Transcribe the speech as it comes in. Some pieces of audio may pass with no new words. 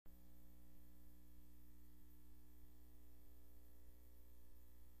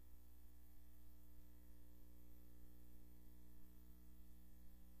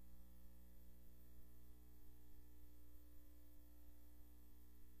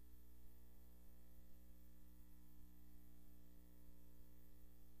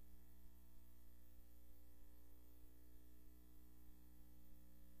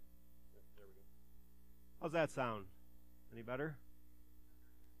How's that sound? Any better?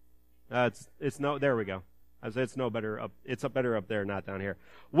 It's no. There we go. It's no better up. It's up better up there, not down here.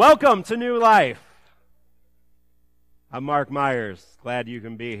 Welcome to New Life. I'm Mark Myers. Glad you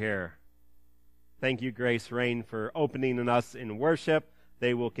can be here. Thank you, Grace Rain, for opening us in worship.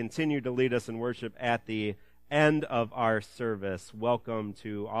 They will continue to lead us in worship at the end of our service. Welcome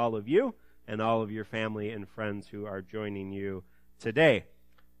to all of you and all of your family and friends who are joining you today.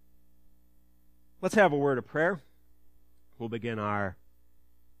 Let's have a word of prayer. We'll begin our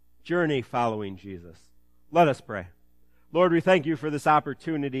journey following Jesus. Let us pray. Lord, we thank you for this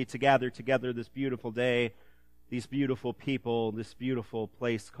opportunity to gather together this beautiful day, these beautiful people, this beautiful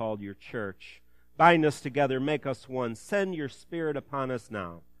place called your church. Bind us together, make us one. Send your Spirit upon us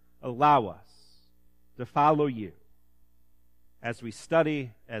now. Allow us to follow you as we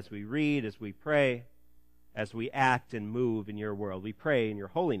study, as we read, as we pray, as we act and move in your world. We pray in your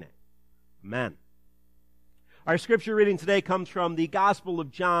holy name. Amen. Our scripture reading today comes from the Gospel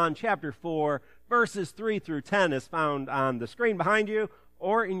of John, chapter 4, verses 3 through 10, as found on the screen behind you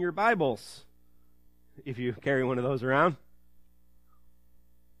or in your Bibles, if you carry one of those around.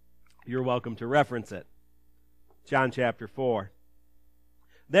 You're welcome to reference it. John chapter 4.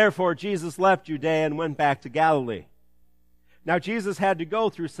 Therefore Jesus left Judea and went back to Galilee. Now Jesus had to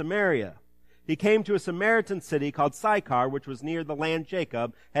go through Samaria. He came to a Samaritan city called Sychar, which was near the land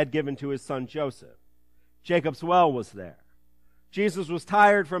Jacob had given to his son Joseph. Jacob's well was there. Jesus was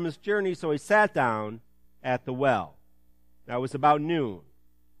tired from his journey, so he sat down at the well. Now it was about noon.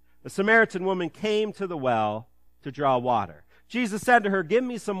 The Samaritan woman came to the well to draw water. Jesus said to her, "Give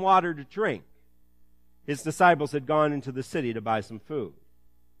me some water to drink." His disciples had gone into the city to buy some food.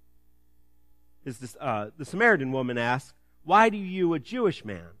 The Samaritan woman asked, "Why do you, a Jewish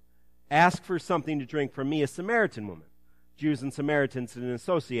man, ask for something to drink from me, a Samaritan woman?" Jews and Samaritans didn't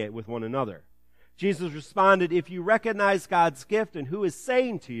associate with one another. Jesus responded, "If you recognize God's gift and who is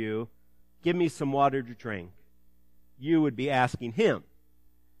saying to you, 'Give me some water to drink,' you would be asking him,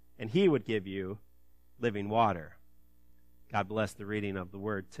 and he would give you living water." God bless the reading of the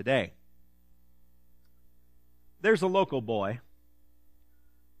word today. There's a local boy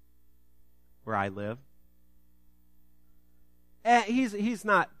where I live. He's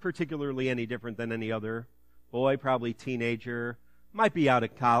not particularly any different than any other boy, probably teenager. Might be out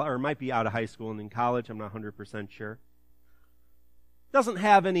of college, or might be out of high school and in college. I'm not 100% sure. Doesn't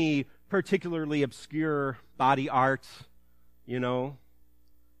have any particularly obscure body art,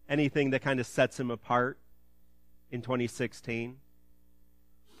 anything that kind of sets him apart in 2016.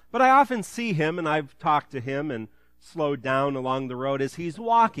 But I often see him, and I've talked to him and slowed down along the road as he's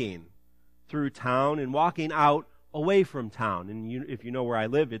walking through town and walking out away from town. And if you know where I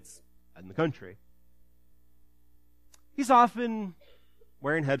live, it's in the country. He's often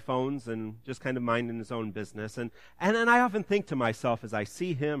wearing headphones and just kind of minding his own business. And I often think to myself as I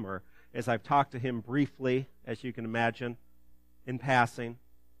see him or as I've talked to him briefly, as you can imagine, in passing,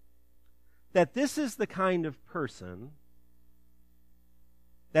 that this is the kind of person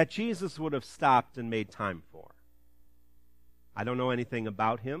that Jesus would have stopped and made time for. I don't know anything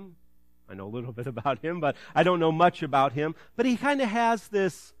about him. I know a little bit about him, but I don't know much about him. But he kind of has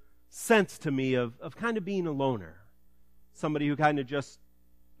this sense to me of kind of being a loner. Somebody who kind of just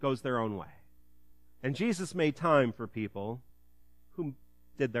goes their own way. And Jesus made time for people who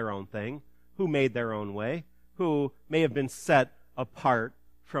did their own thing, who made their own way, who may have been set apart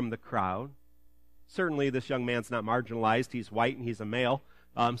from the crowd. Certainly this young man's not marginalized. He's white and he's a male,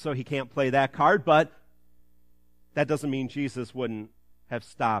 so he can't play that card, but that doesn't mean Jesus wouldn't have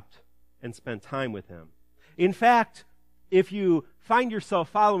stopped and spent time with him. In fact, if you find yourself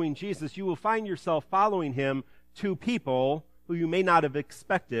following Jesus, you will find yourself following him to people who you may not have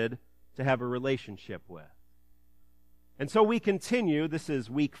expected to have a relationship with. And so we continue. This is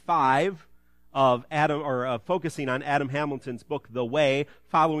week 5 of focusing on Adam Hamilton's book, The Way,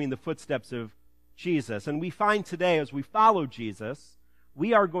 following the footsteps of Jesus. And we find today, as we follow Jesus,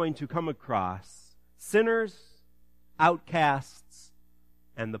 we are going to come across sinners, outcasts,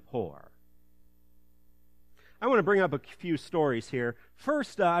 and the poor. I want to bring up a few stories here.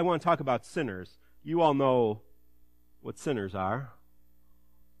 First, I want to talk about sinners. You all know what sinners are.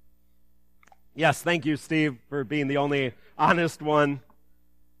 Yes, thank you, Steve, for being the only honest one.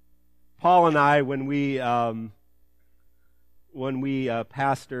 Paul and I, when we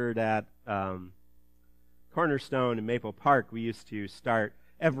pastored at Cornerstone in Maple Park, we used to start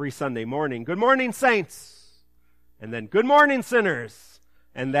every Sunday morning, "Good morning, saints," and then "Good morning, sinners,"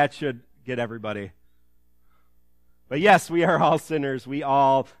 and that should get everybody. But yes, we are all sinners. We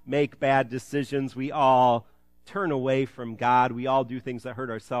all make bad decisions. We all turn away from God. We all do things that hurt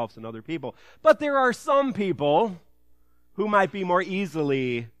ourselves and other people. But there are some people who might be more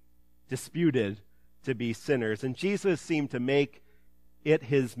easily disputed to be sinners. And Jesus seemed to make it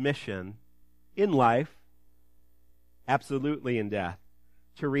his mission in life, absolutely in death,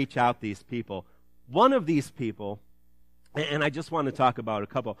 to reach out these people. One of these people, and I just want to talk about a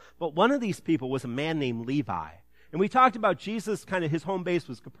couple, but one of these people was a man named Levi. And we talked about Jesus, kind of his home base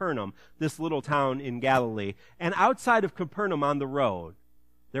was Capernaum, this little town in Galilee. And outside of Capernaum on the road,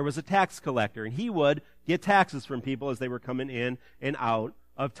 there was a tax collector, and he would get taxes from people as they were coming in and out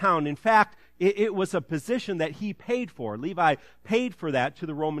of town. In fact, it was a position that he paid for. Levi paid for that to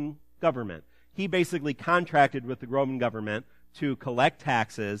the Roman government. He basically contracted with the Roman government to collect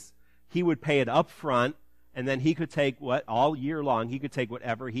taxes. He would pay it up front, and then he could take all year long, he could take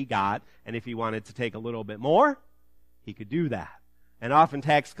whatever he got, and if he wanted to take a little bit more, he could do that. And often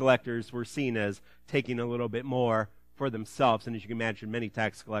tax collectors were seen as taking a little bit more for themselves, and as you can imagine, many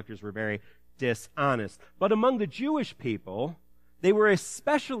tax collectors were very dishonest. But among the Jewish people, they were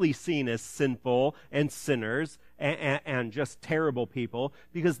especially seen as sinful and sinners and just terrible people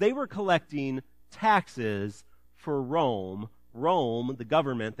because they were collecting taxes for Rome, the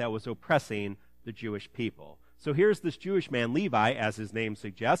government that was oppressing the Jewish people. So here's this Jewish man, Levi, as his name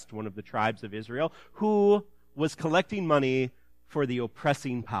suggests, one of the tribes of Israel, who was collecting money for the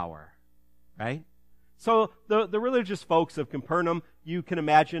oppressing power, right? So the religious folks of Capernaum, you can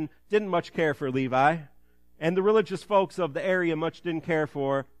imagine, didn't much care for Levi. And the religious folks of the area much didn't care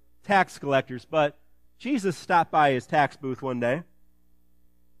for tax collectors. But Jesus stopped by his tax booth one day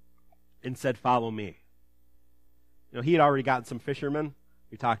and said, "Follow me." You know, he had already gotten some fishermen.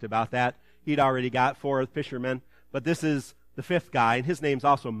 We talked about that. He'd already got 4 fishermen. But this is the 5th guy, and his name's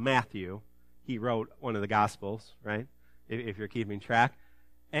also Matthew. He wrote one of the Gospels, right? If you're keeping track.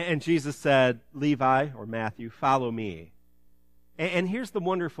 And Jesus said, "Levi," or Matthew, "follow me." And here's the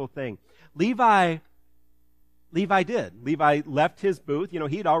wonderful thing. Levi did. Levi left his booth. You know,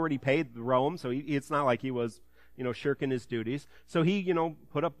 he'd already paid Rome, so it's not like he was, shirking his duties. So he,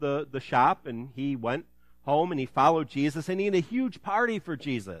 put up the shop, and he went home, and he followed Jesus, and he had a huge party for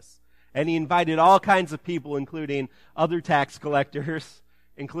Jesus. And he invited all kinds of people, including other tax collectors,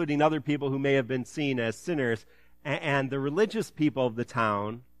 including other people who may have been seen as sinners. And the religious people of the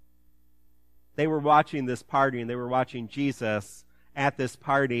town, they were watching this party, and they were watching Jesus at this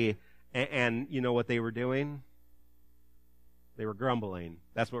party, and you know what they were doing? They were grumbling.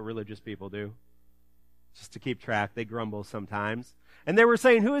 That's what religious people do. Just to keep track, they grumble sometimes. And they were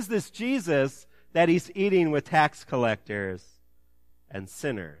saying, "Who is this Jesus that he's eating with tax collectors and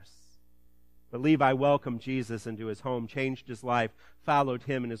sinners?" But Levi welcomed Jesus into his home, changed his life, followed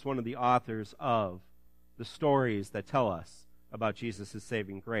him, and is one of the authors of the stories that tell us about Jesus'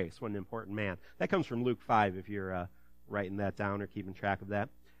 saving grace. What an important man. That comes from Luke 5, if you're writing that down or keeping track of that.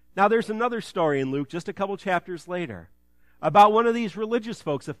 Now, there's another story in Luke, just a couple chapters later, about one of these religious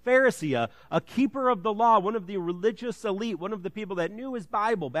folks, a Pharisee, a keeper of the law, one of the religious elite, one of the people that knew his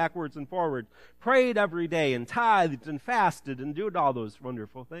Bible backwards and forwards, prayed every day and tithed and fasted and did all those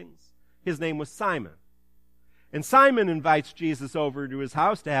wonderful things. His name was Simon. And Simon invites Jesus over to his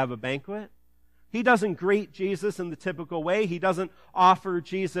house to have a banquet. He doesn't greet Jesus in the typical way. He doesn't offer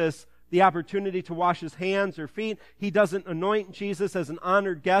Jesus the opportunity to wash his hands or feet. He doesn't anoint Jesus as an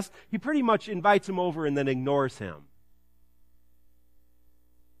honored guest. He pretty much invites him over and then ignores him.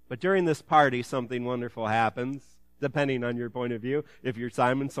 But during this party, something wonderful happens, depending on your point of view. If you're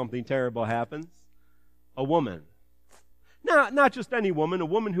Simon, something terrible happens. A woman. Now, not just any woman, a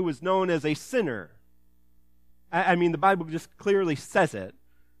woman who was known as a sinner. I mean, the Bible just clearly says it.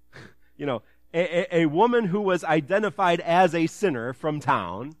 A woman who was identified as a sinner from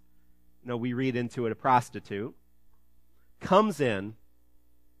town, we read into it a prostitute, comes in,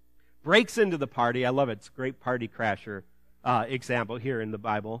 breaks into the party. I love it. It's a great party crasher example here in the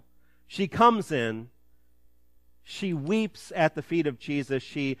Bible. She comes in, she weeps at the feet of Jesus,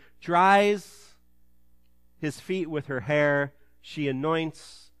 she dries his feet with her hair, she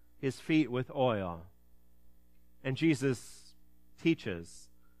anoints his feet with oil. And Jesus teaches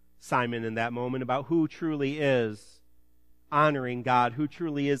Simon in that moment about who truly is honoring God, who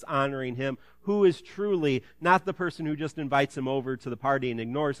truly is honoring him, who is truly not the person who just invites him over to the party and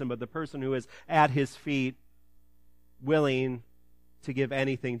ignores him, but the person who is at his feet willing to give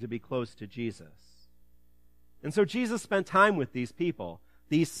anything to be close to Jesus. And so Jesus spent time with these people,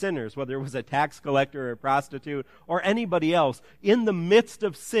 these sinners, whether it was a tax collector or a prostitute or anybody else, in the midst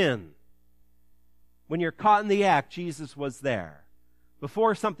of sin. When you're caught in the act, Jesus was there.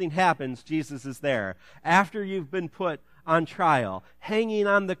 Before something happens, Jesus is there. After you've been put on trial, hanging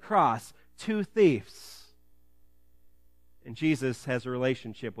on the cross, 2 thieves, And Jesus has a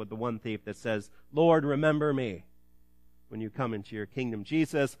relationship with the one thief that says, Lord, remember me when you come into your kingdom.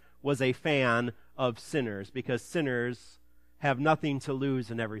 Jesus was a fan of sinners because sinners have nothing to lose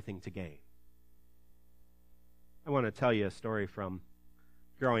and everything to gain. I want to tell you a story from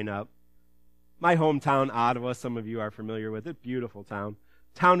growing up. My hometown, Ottawa, some of you are familiar with it, beautiful town.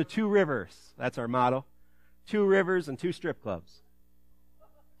 Town of two rivers, that's our motto. 2 rivers and 2 strip clubs.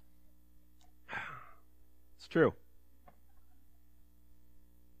 It's true.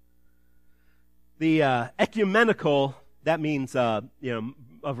 The ecumenical, that means a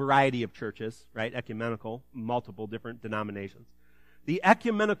variety of churches, right? Ecumenical, multiple different denominations. The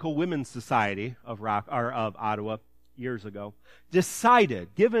Ecumenical Women's Society of Ottawa years ago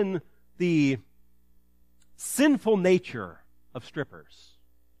decided, given the sinful nature of strippers,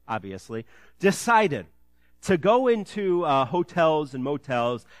 obviously, decided to go into hotels and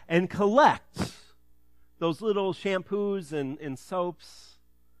motels and collect those little shampoos and soaps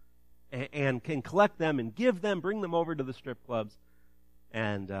and can collect them and give them, bring them over to the strip clubs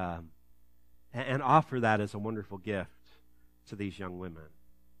and offer that as a wonderful gift to these young women.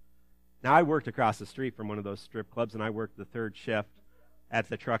 Now, I worked across the street from one of those strip clubs, and I worked the 3rd shift at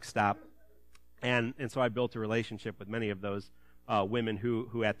the truck stop. And so I built a relationship with many of those women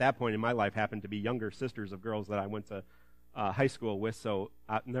who at that point in my life happened to be younger sisters of girls that I went to high school with, so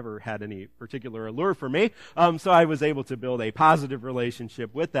I never had any particular allure for me. So I was able to build a positive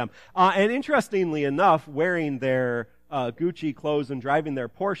relationship with them. And interestingly enough, wearing their Gucci clothes and driving their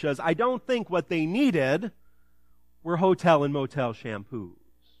Porsches, I don't think what they needed were hotel and motel shampoos.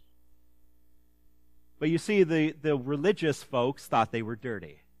 But you see, the religious folks thought they were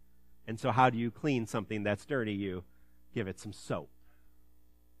dirty. And so how do you clean something that's dirty? You give it some soap.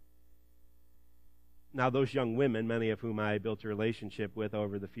 Now, those young women, many of whom I built a relationship with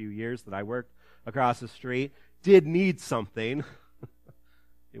over the few years that I worked across the street, did need something.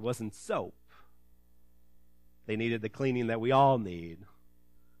 It wasn't soap. They needed the cleaning that we all need.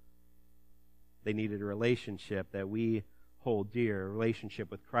 They needed a relationship that we hold dear, a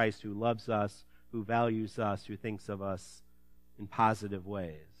relationship with Christ who loves us, who values us, who thinks of us in positive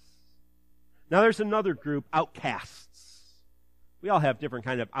ways. Now, there's another group, outcasts. We all have different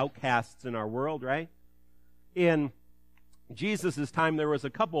kind of outcasts in our world, right? In Jesus' time, there was a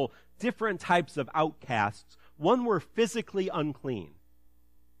couple different types of outcasts. One were physically unclean.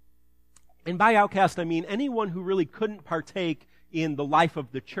 And by outcast, I mean anyone who really couldn't partake in the life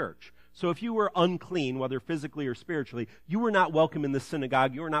of the church. So if you were unclean, whether physically or spiritually, you were not welcome in the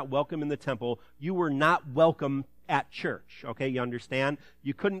synagogue, you were not welcome in the temple, you were not welcome at church. Okay, you understand?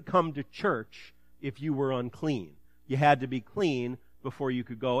 You couldn't come to church if you were unclean. You had to be clean before you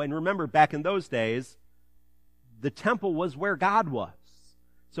could go. And remember, back in those days, the temple was where God was.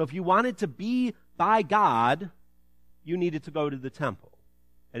 So if you wanted to be by God, you needed to go to the temple.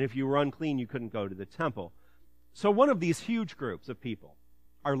 And if you were unclean, you couldn't go to the temple. So one of these huge groups of people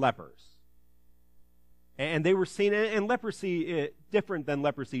are lepers. And they were seen, and leprosy, different than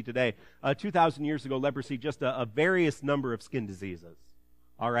leprosy today. 2,000 years ago, leprosy, just a various number of skin diseases.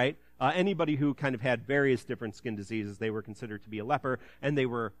 All right? Anybody who kind of had various different skin diseases, they were considered to be a leper, and they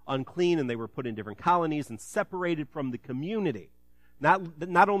were unclean, and they were put in different colonies and separated from the community.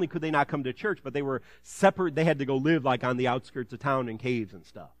 Not only could they not come to church, but they were separate. They had to go live like on the outskirts of town in caves and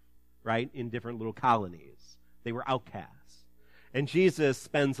stuff, right? In different little colonies. They were outcasts. And Jesus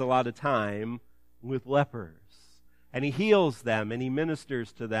spends a lot of time with lepers. And he heals them, and he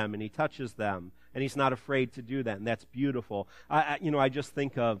ministers to them, and he touches them, and he's not afraid to do that, and that's beautiful. I just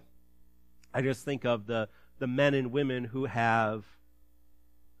think of the men and women who have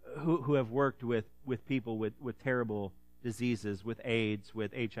worked with people with terrible diseases, with AIDS,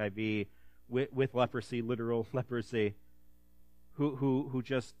 with HIV, with leprosy, literal leprosy, who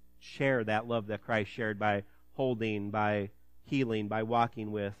just share that love that Christ shared by holding, by healing, by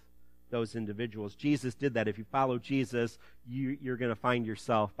walking with those individuals. Jesus did that. If you follow Jesus, you're going to find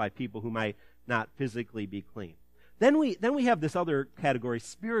yourself by people who might not physically be clean. Then we have this other category,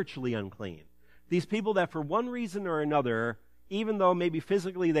 spiritually unclean. These people that for one reason or another, even though maybe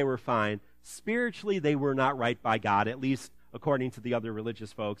physically they were fine, spiritually they were not right by God, at least according to the other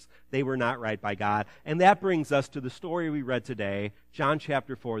religious folks, they were not right by God. And that brings us to the story we read today, John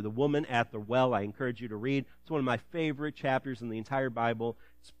chapter 4, the woman at the well. I encourage you to read. It's one of my favorite chapters in the entire Bible.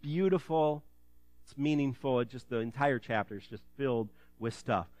 It's beautiful. It's meaningful. The entire chapter is just filled with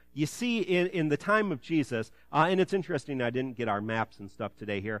stuff. You see, in the time of Jesus, and it's interesting, I didn't get our maps and stuff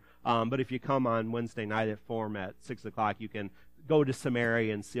today here, but if you come on Wednesday night at Forum at 6 o'clock, you can go to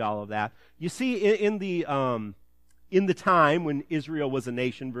Samaria and see all of that. You see, in the time when Israel was a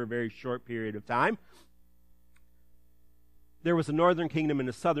nation for a very short period of time, there was a northern kingdom and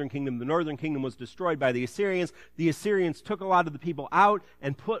a southern kingdom. The northern kingdom was destroyed by the Assyrians. The Assyrians took a lot of the people out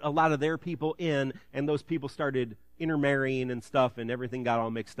and put a lot of their people in, and those people started intermarrying and stuff, and everything got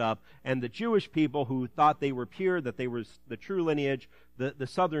all mixed up. And the Jewish people who thought they were pure, that they were the true lineage, the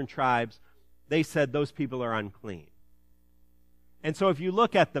southern tribes, they said those people are unclean. And so if you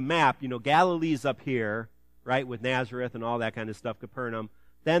look at the map, Galilee's up here, right, with Nazareth and all that kind of stuff, Capernaum.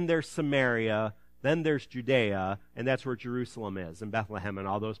 Then there's Samaria. Then there's Judea, and that's where Jerusalem is, and Bethlehem and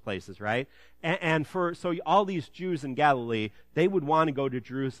all those places, right? So all these Jews in Galilee, they would want to go to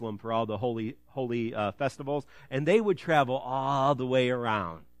Jerusalem for all the holy festivals, and they would travel all the way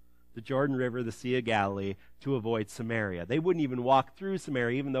around the Jordan River, the Sea of Galilee, to avoid Samaria. They wouldn't even walk through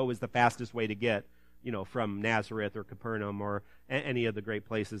Samaria, even though it was the fastest way to get, from Nazareth or Capernaum or any of the great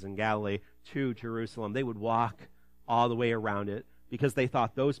places in Galilee to Jerusalem. They would walk all the way around it, because they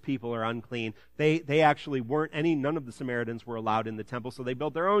thought those people are unclean. They actually none of the Samaritans were allowed in the temple, so they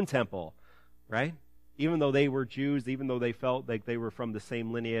built their own temple, right? Even though they were Jews, even though they felt like they were from the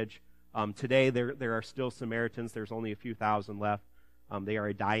same lineage. Today, there are still Samaritans. There's only a few thousand left. They are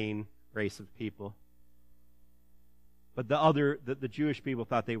a dying race of people. But the Jewish people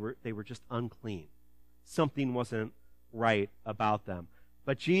thought they were just unclean. Something wasn't right about them.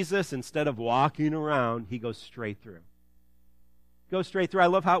 But Jesus, instead of walking around, he goes straight through. Go straight through. I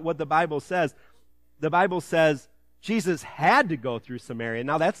love what the Bible says. The Bible says Jesus had to go through Samaria.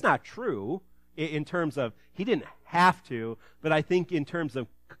 Now, that's not true in terms of he didn't have to, but I think in terms of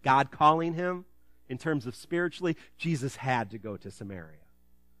God calling him, in terms of spiritually, Jesus had to go to Samaria.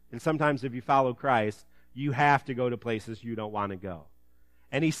 And sometimes if you follow Christ, you have to go to places you don't want to go.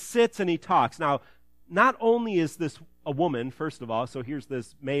 And he sits and he talks. Now, not only is this a woman, first of all, so here's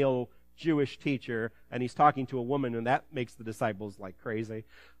this male Jewish teacher, and he's talking to a woman, and that makes the disciples like crazy.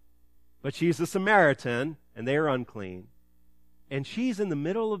 But she's a Samaritan, and they're unclean. And she's in the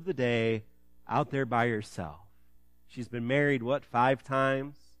middle of the day out there by herself. She's been married, 5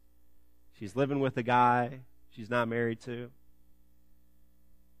 times? She's living with a guy she's not married to.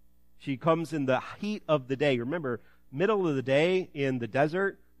 She comes in the heat of the day. Remember, middle of the day in the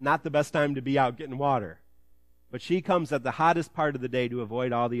desert, not the best time to be out getting water. But she comes at the hottest part of the day to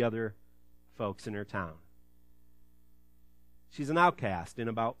avoid all the other folks in her town. She's an outcast in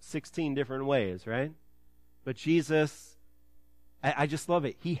about 16 different ways, right? But Jesus, I just love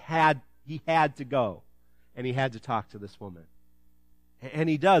it. He had to go, and he had to talk to this woman. And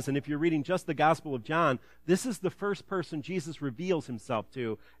he does. And if you're reading just the Gospel of John, this is the first person Jesus reveals himself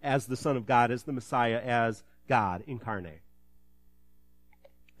to as the Son of God, as the Messiah, as God incarnate.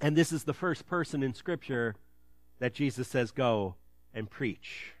 And this is the first person in Scripture that Jesus says, go and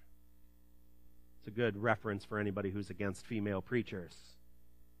preach. It's a good reference for anybody who's against female preachers.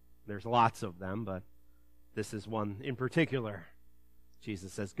 There's lots of them, but this is one in particular.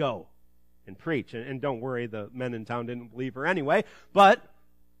 Jesus says, go and preach. And don't worry, the men in town didn't believe her anyway, but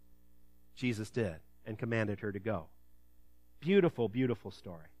Jesus did and commanded her to go. Beautiful, beautiful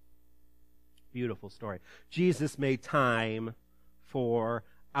story. Beautiful story. Jesus made time for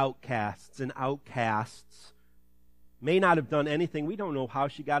outcasts, and outcasts may not have done anything. We don't know how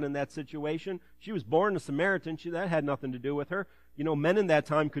she got in that situation. She was born a Samaritan. That had nothing to do with her. Men in that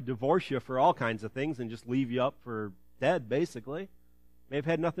time could divorce you for all kinds of things and just leave you up for dead, basically. May have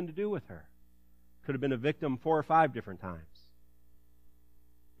had nothing to do with her. Could have been a victim 4 or 5 different times.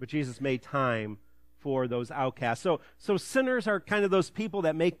 But Jesus made time for those outcasts. So sinners are kind of those people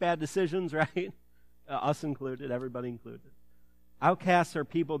that make bad decisions, right? Us included, everybody included. Outcasts are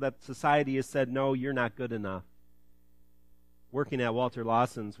people that society has said, no, you're not good enough. Working at Walter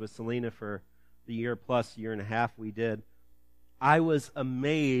Lawson's with Selena for the year and a half we did, I was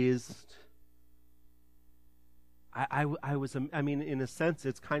amazed. I mean, in a sense,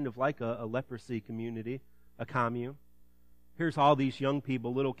 it's kind of like a leprosy community, a commune. Here's all these young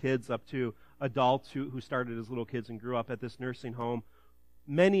people, little kids up to adults who started as little kids and grew up at this nursing home,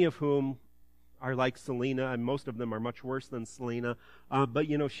 many of whom are like Selena, and most of them are much worse than Selena. But,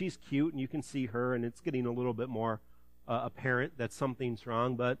 she's cute, and you can see her, and it's getting a little bit more apparent that something's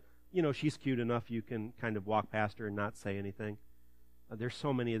wrong, but, she's cute enough you can kind of walk past her and not say anything. There's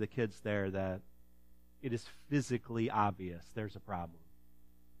so many of the kids there that it is physically obvious there's a problem.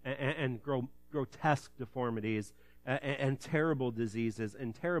 And grotesque deformities, and terrible diseases,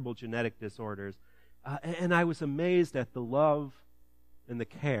 and terrible genetic disorders. And I was amazed at the love and the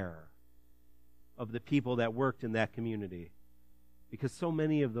care of the people that worked in that community. Because so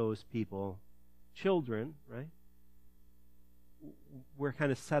many of those people, children, right, were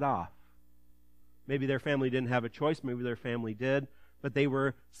kind of set off. Maybe their family didn't have a choice, maybe their family did, but they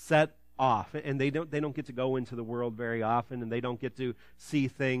were set off, and they don't get to go into the world very often, and they don't get to see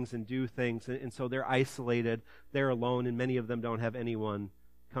things and do things, and so they're isolated, they're alone, and many of them don't have anyone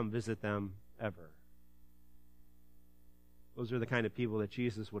come visit them ever. Those are the kind of people that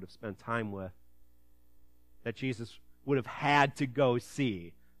Jesus would have spent time with, that Jesus would have had to go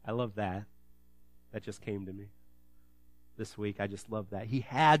see. I love that. That just came to me this week. I just love that. He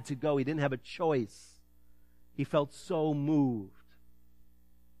had to go. He didn't have a choice. He felt so moved.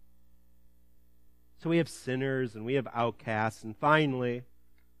 So we have sinners and we have outcasts, and finally,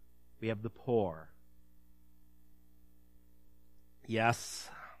 we have the poor. Yes,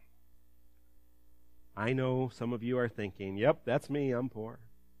 I know some of you are thinking, yep, that's me, I'm poor.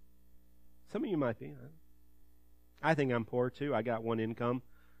 Some of you might be. I think I'm poor too. I got one income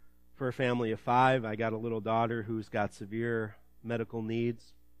for a family of 5. I got a little daughter who's got severe medical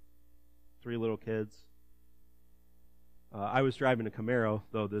needs, 3 little kids. I was driving a Camaro,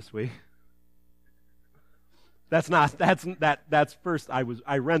 though, this week. That's first.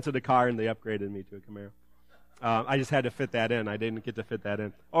 I rented a car and they upgraded me to a Camaro. I just had to fit that in. I didn't get to fit that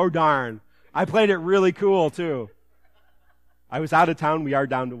in. Oh darn! I played it really cool too. I was out of town. We are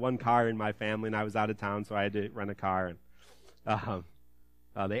down to 1 car in my family, and I was out of town, so I had to rent a car.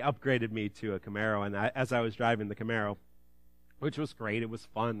 And they upgraded me to a Camaro, and as I was driving the Camaro, which was great. It was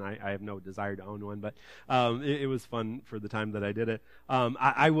fun. I have no desire to own one, but it was fun for the time that I did it.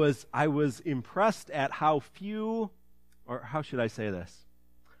 I was impressed at how few, or how should I say this?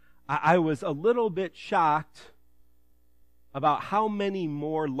 I was a little bit shocked about how many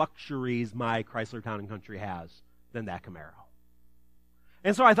more luxuries my Chrysler Town & Country has than that Camaro.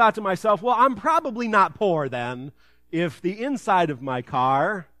 And so I thought to myself, well, I'm probably not poor then if the inside of my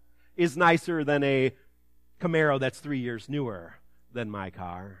car is nicer than a Camaro that's 3 years newer than my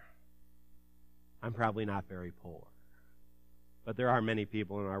car. I'm probably not very poor. But there are many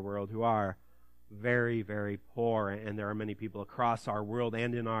people in our world who are very, very poor, and there are many people across our world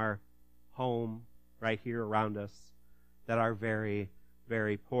and in our home right here around us that are very,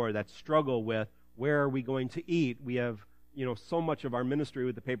 very poor, that struggle with where are we going to eat. We have, so much of our ministry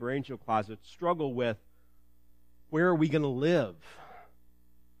with the Paper Angel Closet struggle with where are we going to live?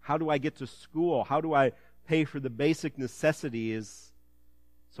 How do I get to school? How do I pay for the basic necessities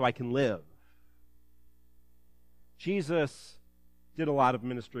so I can live? Jesus did a lot of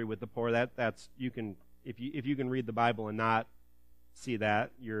ministry with the poor. That's you can if you can read the Bible and not see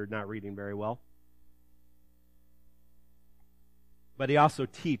that, you're not reading very well. But he also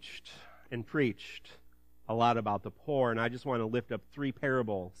taught and preached a lot about the poor, and I just want to lift up 3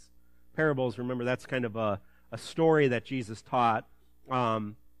 parables. Parables, remember, that's kind of a story that Jesus taught,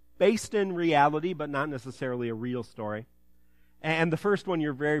 based in reality, but not necessarily a real story. And the first one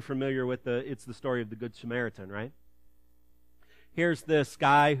you're very familiar with, it's the story of the Good Samaritan, right? Here's this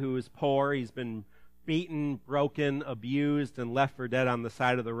guy who is poor. He's been beaten, broken, abused, and left for dead on the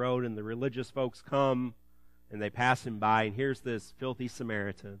side of the road, and the religious folks come, and they pass him by, and here's this filthy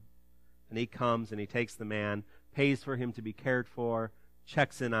Samaritan. And he comes, and he takes the man, pays for him to be cared for,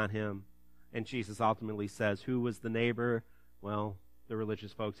 checks in on him, and Jesus ultimately says, who was the neighbor? Well, the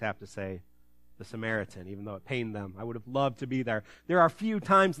religious folks have to say, the Samaritan, even though it pained them. I would have loved to be there. There are a few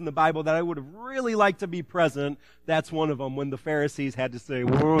times in the Bible that I would have really liked to be present. That's one of them, when the Pharisees had to say,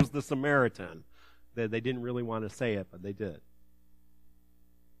 where's the Samaritan? They didn't really want to say it, but they did.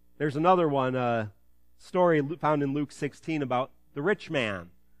 There's another one, story found in Luke 16 about the rich man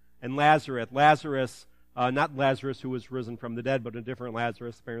and Lazarus. Lazarus, not Lazarus who was risen from the dead, but a different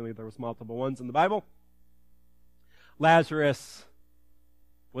Lazarus. Apparently there was multiple ones in the Bible. Lazarus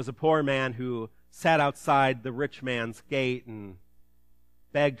was a poor man who sat outside the rich man's gate and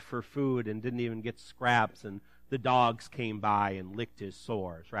begged for food and didn't even get scraps, and the dogs came by and licked his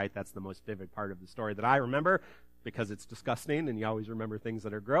sores, right? That's the most vivid part of the story that I remember, because it's disgusting, and you always remember things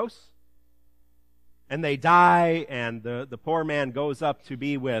that are gross. And they die, and the poor man goes up to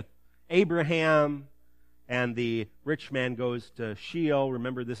be with Abraham, and the rich man goes to Sheol.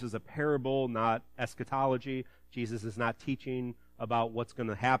 Remember, this is a parable, not eschatology. Jesus is not teaching about what's going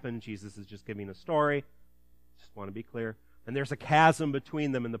to happen. Jesus is just giving a story. Just want to be clear. And there's a chasm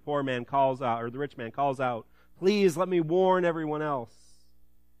between them, and the poor man calls out, or the rich man calls out, please let me warn everyone else.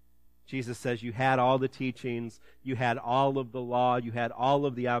 Jesus says, you had all the teachings, you had all of the law, you had all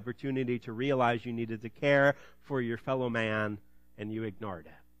of the opportunity to realize you needed to care for your fellow man, and you ignored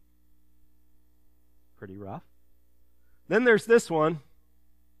it. Pretty rough. Then there's this one.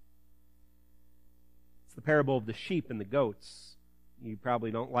 It's the parable of the sheep and the goats. You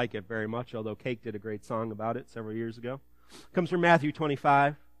probably don't like it very much, although Cake did a great song about it several years ago. It comes from Matthew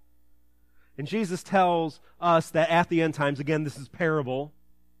 25. And Jesus tells us that at the end times, again, this is parable,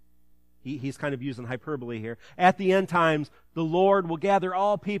 He's kind of using hyperbole here. At the end times, the Lord will gather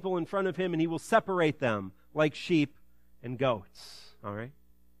all people in front of him, and he will separate them like sheep and goats. All right?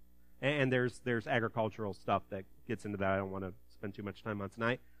 And there's agricultural stuff that gets into that. I don't want to spend too much time on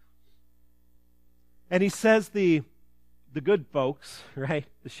tonight. And he says the good folks, right,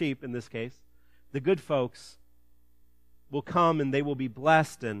 the sheep in this case, the good folks will come and they will be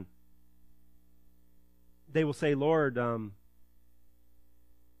blessed, and they will say, Lord,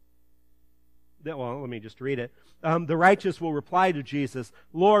 let me just read it. The righteous will reply to Jesus,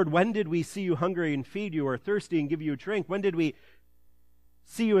 Lord, when did we see you hungry and feed you, or thirsty and give you a drink? When did we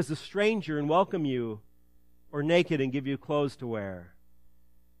see you as a stranger and welcome you, or naked and give you clothes to wear?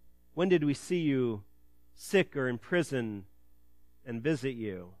 When did we see you sick or in prison and visit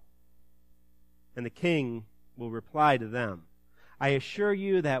you? And the king will reply to them, I assure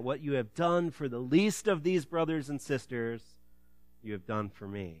you that what you have done for the least of these brothers and sisters, you have done for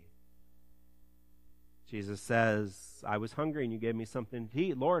me. Jesus says, I was hungry and you gave me something to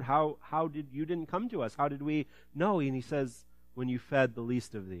eat. Lord, how did you didn't come to us? How did we know? And he says, when you fed the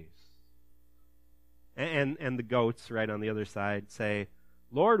least of these. And the goats, right on the other side, say,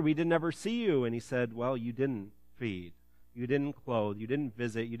 Lord, we didn't ever see you. And he said, well, you didn't feed. You didn't clothe. You didn't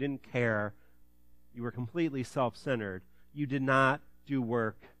visit. You didn't care. You were completely self-centered. You did not do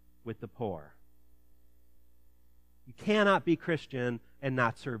work with the poor. You cannot be Christian and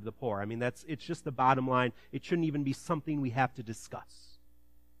not serve the poor. I mean, it's just the bottom line. It shouldn't even be something we have to discuss.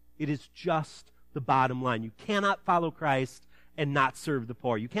 It is just the bottom line. You cannot follow Christ and not serve the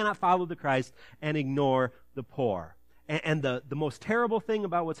poor. You cannot follow the Christ and ignore the poor. And the most terrible thing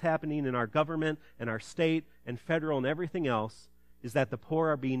about what's happening in our government and our state and federal and everything else is that the poor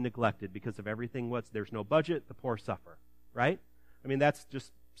are being neglected because of everything. There's no budget, the poor suffer, right? I mean, that's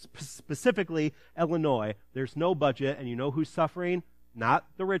just specifically Illinois. There's no budget, and you know who's suffering? Not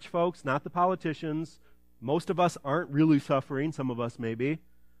the rich folks, not the politicians. Most of us aren't really suffering, some of us may be.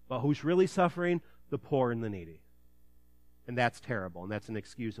 But who's really suffering? The poor and the needy. And that's terrible, and that's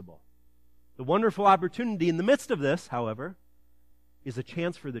inexcusable. The wonderful opportunity in the midst of this, however, is a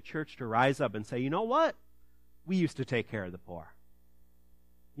chance for the church to rise up and say, you know what? We used to take care of the poor.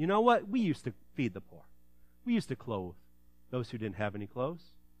 You know what? We used to feed the poor. We used to clothe those who didn't have any clothes.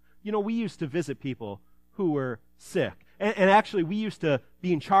 You know, we used to visit people who were sick. And actually, we used to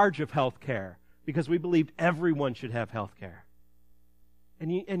be in charge of health care because we believed everyone should have health care.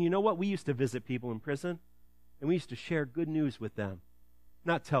 And you know what? We used to visit people in prison, and we used to share good news with them.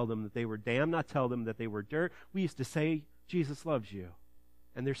 Not tell them that they were damned, not tell them that they were dirt. We used to say, Jesus loves you,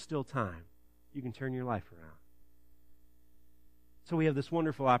 and there's still time. You can turn your life around. So we have this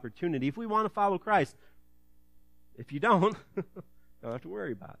wonderful opportunity. If we want to follow Christ, if you don't, don't have to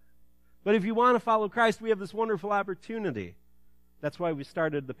worry about it. But if you want to follow Christ, we have this wonderful opportunity. That's why we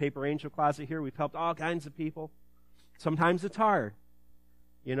started the Paper Angel Closet here. We've helped all kinds of people. Sometimes it's hard.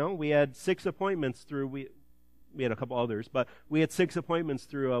 You know, we had 6 appointments through, we had a couple others, but we had 6 appointments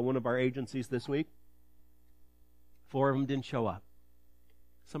through one of our agencies this week. 4 of them didn't show up.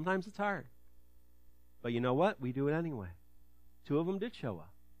 Sometimes it's hard. But you know what? We do it anyway. 2 of them did show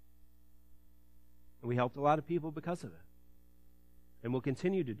up. And we helped a lot of people because of it. And we'll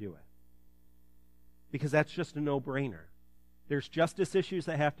continue to do it. Because that's just a no-brainer. There's justice issues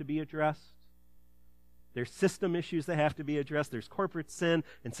that have to be addressed. There's system issues that have to be addressed. There's corporate sin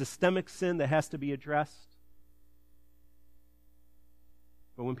and systemic sin that has to be addressed.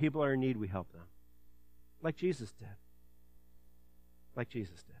 But when people are in need, we help them. Like Jesus did. Like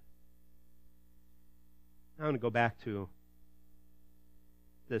Jesus did. I want to go back to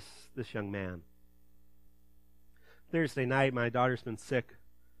this young man. Thursday night, my daughter's been sick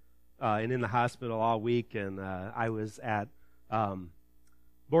and in the hospital all week, and I was at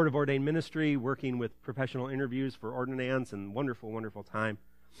Board of Ordained Ministry working with professional interviews for ordinands, and wonderful, wonderful time.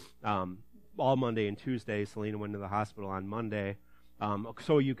 All Monday and Tuesday. Selena went to the hospital on Monday.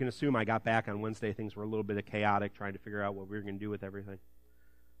 So you can assume I got back on Wednesday. Things were a little bit chaotic, trying to figure out what we were going to do with everything.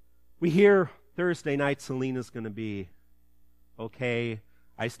 We hear Thursday night Selena's going to be okay.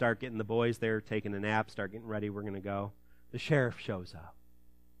 I start getting the boys there, taking a nap, start getting ready, we're going to go. The sheriff shows up.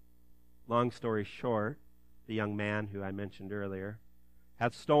 Long story short, the young man who I mentioned earlier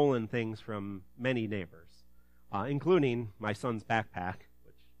had stolen things from many neighbors, including my son's backpack,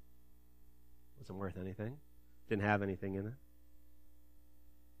 which wasn't worth anything, didn't have anything in it.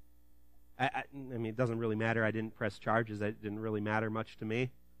 I mean, it doesn't really matter. I didn't press charges. It didn't really matter much to me.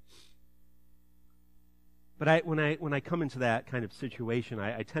 But when I come into that kind of situation,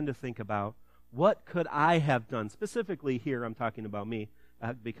 I tend to think about what could I have done. Specifically here, I'm talking about me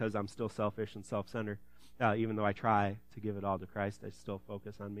because I'm still selfish and self-centered. even though I try to give it all to Christ, I still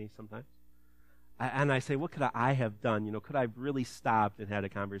focus on me sometimes. And I say, what could I have done? Could I have really stopped and had a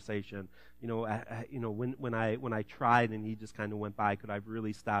conversation? When I tried and he just kind of went by, could I have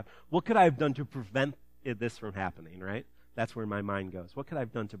really stopped? What could I have done to prevent this from happening, right? That's where my mind goes. What could I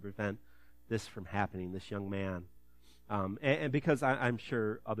have done to prevent this from happening, this young man? And because I'm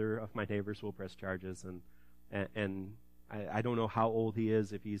sure other of my neighbors will press charges, and I don't know how old he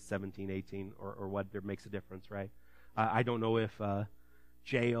is, if he's 17, 18, or what there makes a difference, right? I don't know if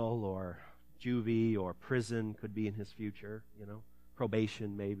jail or juvie or prison could be in his future,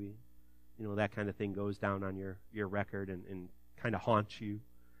 probation maybe. That kind of thing goes down on your record and kind of haunts you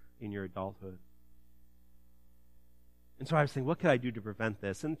in your adulthood. And so I was thinking, what could I do to prevent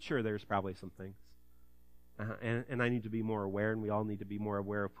this? And sure, there's probably some things. And I need to be more aware, and we all need to be more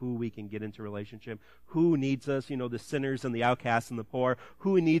aware of who we can get into relationship, who needs us, the sinners and the outcasts and the poor,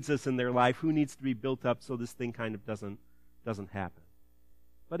 who needs us in their life, who needs to be built up so this thing kind of doesn't happen.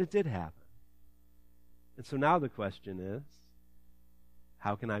 But it did happen. And so now the question is,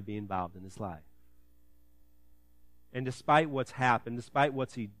 how can I be involved in his life? And despite what's happened, despite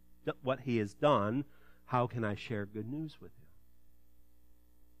what he has done, how can I share good news with him?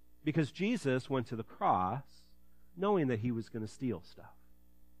 Because Jesus went to the cross knowing that he was going to steal stuff.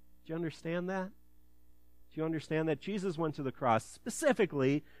 Do you understand that? Do you understand that? Jesus went to the cross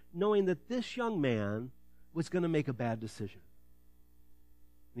specifically knowing that this young man was going to make a bad decision.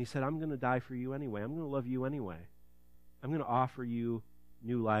 And he said, I'm going to die for you anyway. I'm going to love you anyway. I'm going to offer you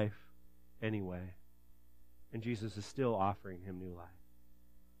new life anyway. And Jesus is still offering him new life.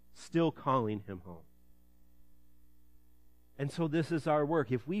 Still calling him home. And so this is our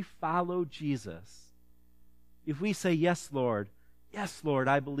work. If we follow Jesus, if we say, yes, Lord,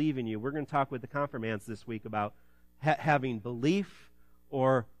 I believe in you. We're going to talk with the confirmands this week about having belief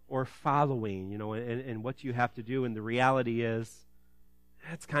or following, and what you have to do. And the reality is,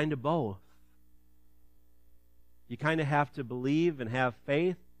 it's kind of both. You kind of have to believe and have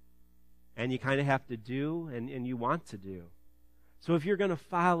faith, and you kind of have to do, and you want to do. So if you're going to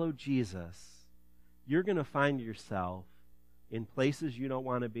follow Jesus, you're going to find yourself in places you don't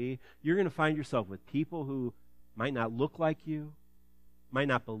want to be. You're going to find yourself with people who might not look like you, might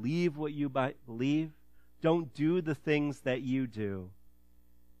not believe what you believe, don't do the things that you do.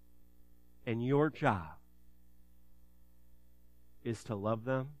 And your job is to love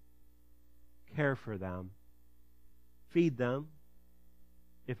them, care for them, feed them,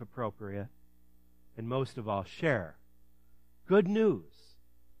 if appropriate, and most of all, share good news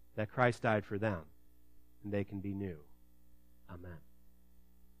that Christ died for them, and they can be new. Amen.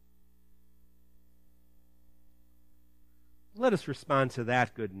 Let us respond to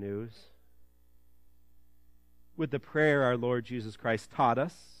that good news with the prayer our Lord Jesus Christ taught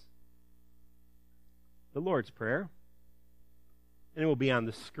us, the Lord's Prayer. And it will be on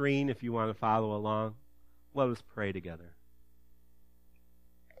the screen if you want to follow along. Let us pray together.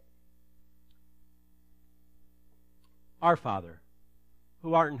 Our Father,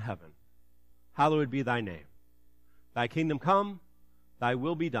 who art in heaven, hallowed be thy name. Thy kingdom come, thy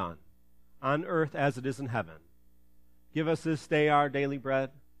will be done, on earth as it is in heaven. Give us this day our daily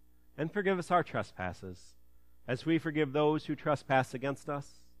bread, and forgive us our trespasses, as we forgive those who trespass against us.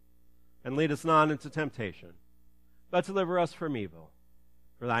 And lead us not into temptation, but deliver us from evil.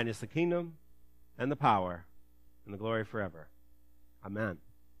 For thine is the kingdom, and the power, and the glory forever. Amen.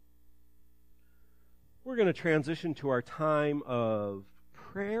 We're going to transition to our time of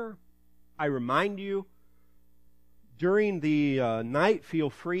prayer. I remind you, during the night, feel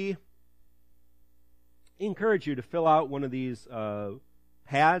free. I encourage you to fill out one of these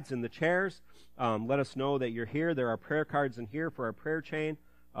pads in the chairs. Let us know that you're here. There are prayer cards in here for our prayer chain.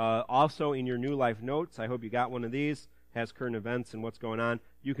 Also in your New Life notes, I hope you got one of these. Has current events and what's going on.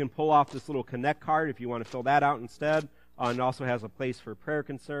 You can pull off this little Connect card if you want to fill that out instead. And it also has a place for prayer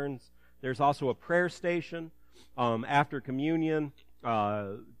concerns. There's also a prayer station. After communion,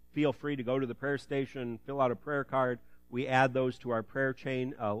 feel free to go to the prayer station, fill out a prayer card. We add those to our prayer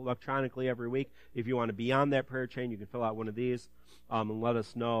chain electronically every week. If you want to be on that prayer chain, you can fill out one of these and let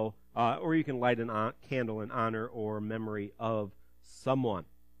us know. Or you can light a candle in honor or memory of someone.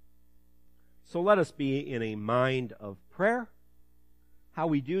 So let us be in a mind of prayer. How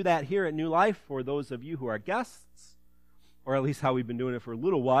we do that here at New Life, for those of you who are guests, or at least how we've been doing it for a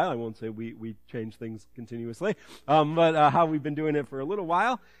little while. I won't say we change things continuously, but how we've been doing it for a little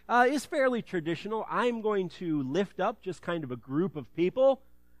while is fairly traditional. I'm going to lift up just kind of a group of people,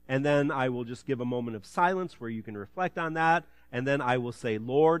 and then I will just give a moment of silence where you can reflect on that, and then I will say,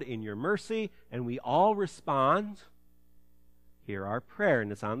 Lord, in your mercy, and we all respond, hear our prayer.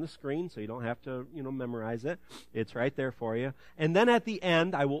 And it's on the screen, so you don't have to, memorize it. It's right there for you. And then at the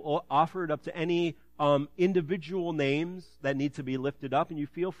end, I will offer it up to any individual names that need to be lifted up. And you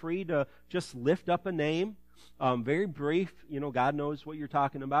feel free to just lift up a name. Very brief. God knows what you're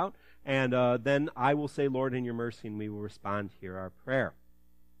talking about. And then I will say, Lord, in your mercy, and we will respond, hear our prayer.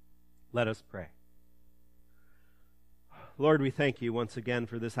 Let us pray. Lord, we thank you once again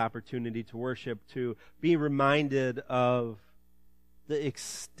for this opportunity to worship, to be reminded of the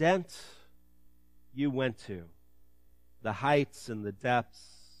extent you went to, the heights and the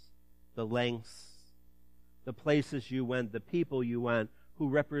depths, the lengths, the places you went, the people you went, who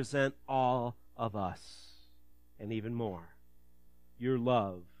represent all of us, and even more. Your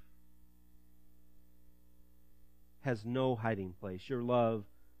love has no hiding place. Your love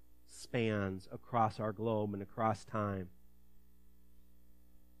spans across our globe and across time.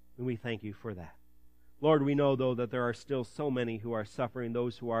 And we thank you for that. Lord, we know, though, that there are still so many who are suffering,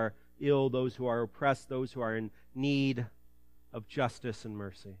 those who are ill, those who are oppressed, those who are in need of justice and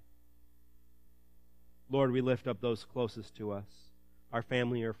mercy. Lord, we lift up those closest to us, our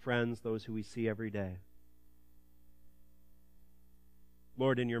family, our friends, those who we see every day.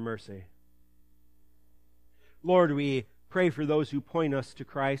 Lord, in your mercy. Lord, we pray for those who point us to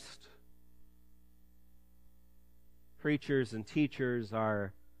Christ. Preachers and teachers,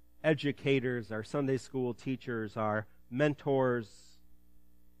 our educators, our Sunday school teachers, our mentors,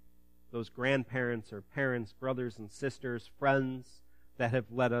 those grandparents or parents, brothers and sisters, friends that have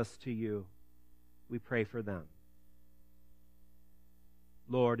led us to you. We pray for them.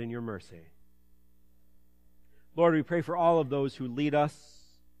 Lord, in your mercy. Lord, we pray for all of those who lead us,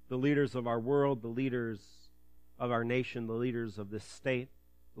 the leaders of our world, the leaders of our nation, the leaders of this state,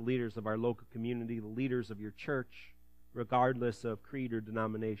 the leaders of our local community, the leaders of your church, regardless of creed or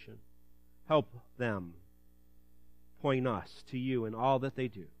denomination. Help them point us to you in all that they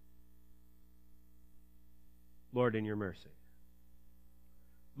do. Lord, in your mercy.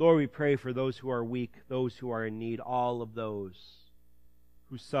 Lord, we pray for those who are weak, those who are in need, all of those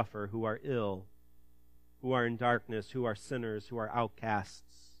who suffer, who are ill, who are in darkness, who are sinners, who are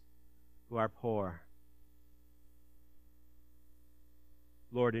outcasts, who are poor.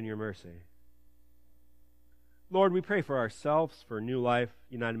 Lord, in your mercy. Lord, we pray for ourselves, for New Life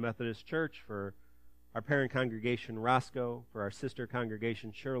United Methodist Church, for our parent congregation, Roscoe, for our sister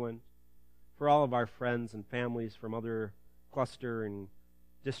congregation, Sherland, for all of our friends and families from other cluster and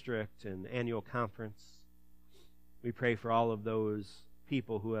district and annual conference. We pray for all of those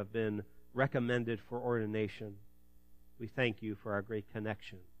people who have been recommended for ordination. We thank you for our great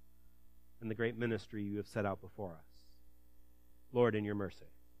connection and the great ministry you have set out before us. Lord, in your mercy.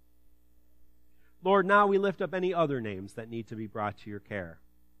 Lord, now we lift up any other names that need to be brought to your care.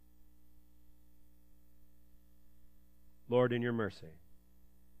 Lord, in your mercy.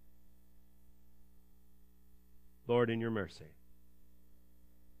 Lord, in your mercy.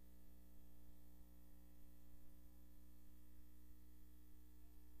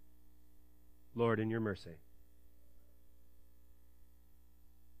 Lord, in your mercy.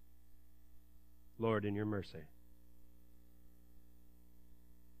 Lord, in your mercy.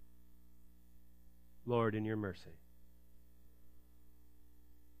 Lord, in your mercy.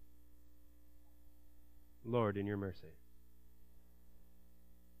 Lord, in your mercy.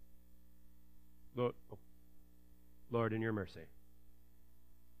 Lord, in your mercy.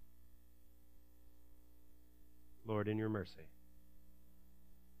 Lord, in your mercy.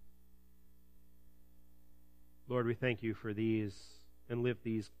 Lord, we thank you for these and lift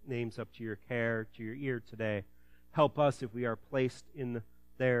these names up to your care, to your ear today. Help us, if we are placed in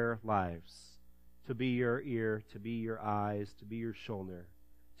their lives, to be your ear, to be your eyes, to be your shoulder,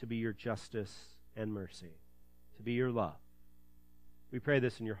 to be your justice and mercy, to be your love. We pray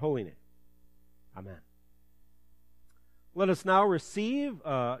this in your holy name. Amen. Let us now receive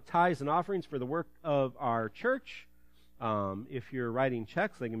tithes and offerings for the work of our church. If you're writing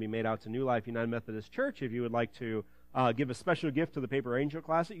checks, they can be made out to New Life United Methodist Church. If you would like to give a special gift to the Paper Angel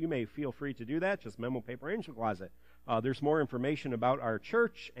Closet, you may feel free to do that. Just memo Paper Angel Closet. There's more information about our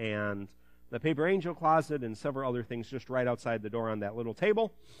church and the Paper Angel Closet and several other things just right outside the door on that little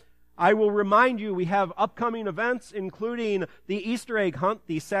table. I will remind you we have upcoming events, including the Easter egg hunt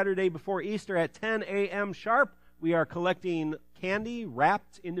the Saturday before Easter at 10 a.m. sharp. We are collecting candy,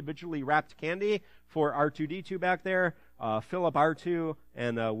 individually wrapped candy for R2D2 back there. Fill up R2,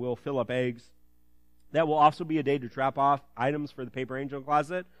 and we'll fill up eggs. That will also be a day to drop off items for the Paper Angel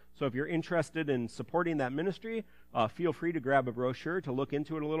Closet. So if you're interested in supporting that ministry, feel free to grab a brochure to look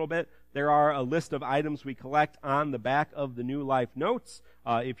into it a little bit. There are a list of items we collect on the back of the New Life notes.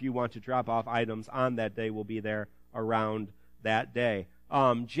 If you want to drop off items on that day, we'll be there around that day.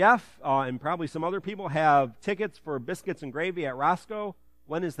 Jeff and probably some other people have tickets for Biscuits and Gravy at Roscoe.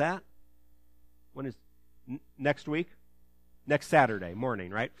 When is that? When is next week? Next Saturday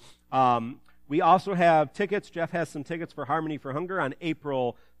morning, right? We also have tickets. Jeff has some tickets for Harmony for Hunger on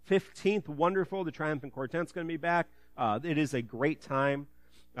April 15th. Wonderful. The Triumphant Quartet's going to be back. It is a great time.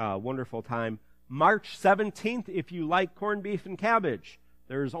 Wonderful time. March 17th, if you like corned beef and cabbage,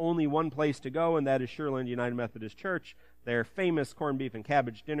 there's only one place to go, and that is Sherland United Methodist Church. Their famous corned beef and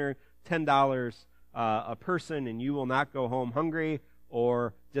cabbage dinner, $10 a person, and you will not go home hungry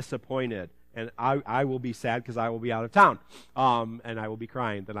or disappointed. And I will be sad because I will be out of town. And I will be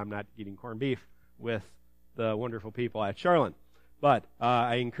crying that I'm not eating corned beef with the wonderful people at Sherland. But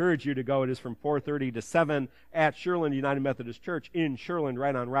I encourage you to go. It is from 4:30 to 7 at Sherland United Methodist Church in Sherland,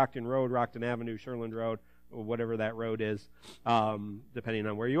 right on Rockton Road, Rockton Avenue, Sherland Road, or whatever that road is, depending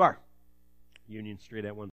on where you are. Union Street at 1.